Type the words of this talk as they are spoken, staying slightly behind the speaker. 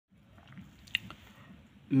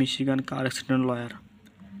Michigan car accident lawyer.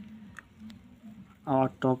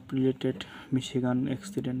 Our top related Michigan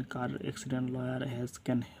accident car accident lawyer has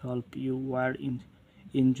can help you where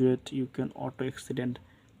injured you can auto accident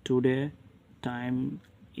today time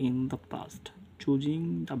in the past.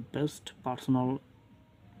 Choosing the best personal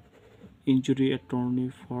injury attorney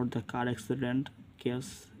for the car accident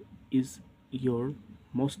case is your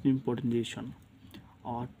most important decision.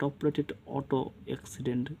 Our top rated auto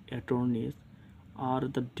accident attorneys are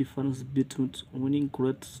the difference between winning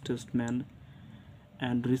great statement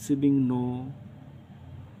and receiving no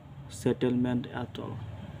settlement at all.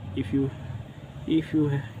 If you if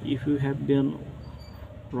you have been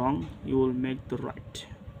wrong, you will make the right.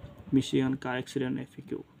 Michigan car accident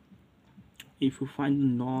FAQ. If you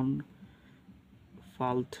find non-fault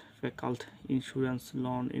insurance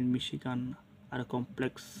loan in Michigan are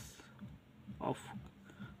complex of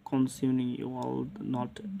consuming, you are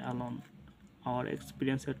not alone. Our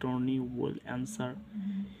experienced attorney will answer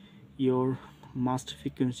your most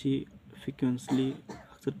frequently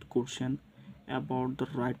asked question about the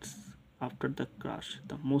rights after the crash.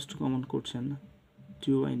 The most common question: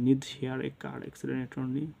 do I need here a car accident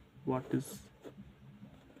attorney? What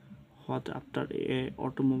after a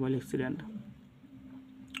automobile accident?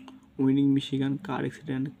 Winning Michigan car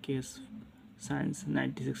accident case since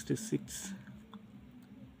 1966.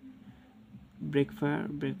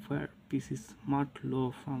 Breakfire PC smart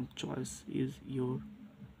law firm choice is your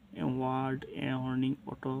award earning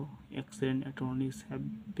auto accident attorneys have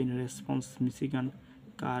been response Michigan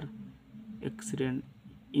car accident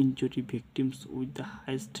injury victims with the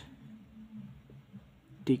highest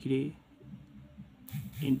degree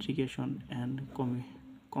integration and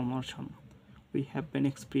commercial. We have been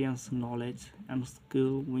experience, knowledge, and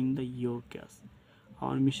skill in the your case.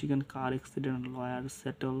 Our Michigan car accident lawyers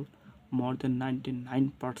settle more than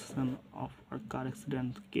 99% of our car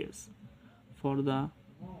accident case. For the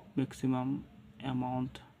maximum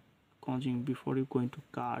amount counting before you go into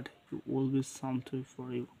card, you always something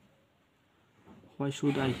for you. Why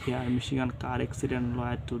should I hear Michigan car accident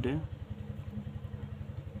lawyer today?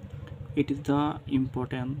 It is the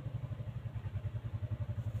important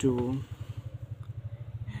to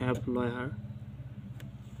have lawyer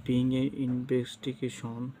being an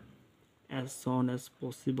investigation as soon as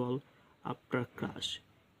possible after crash.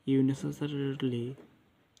 You necessarily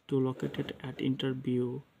to locate it at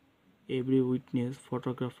interview every witness,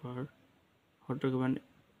 photographer and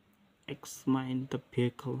examine the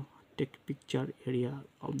vehicle, take picture area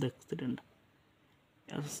of the accident.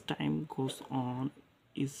 As time goes on,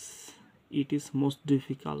 it is most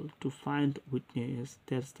difficult to find witnesses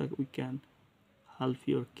that we can help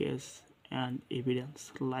your case and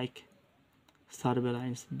evidence like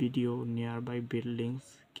surveillance video nearby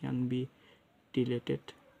buildings can be deleted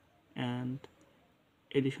and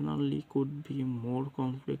additionally could be more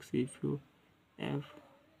complex if you have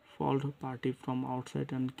fault party from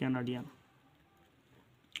outside and Canadian.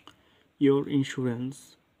 Your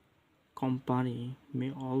insurance company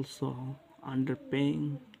may also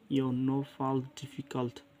underpaying your no fault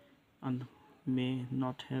difficult and may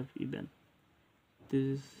not have even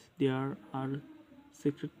this there are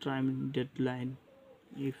secret time deadline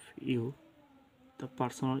if you the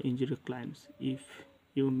personal injury claims. If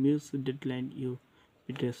you miss the deadline, you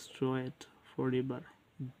be destroyed forever.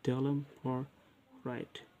 Dilemma for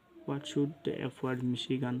right. What should the avoid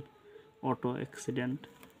Michigan auto accident?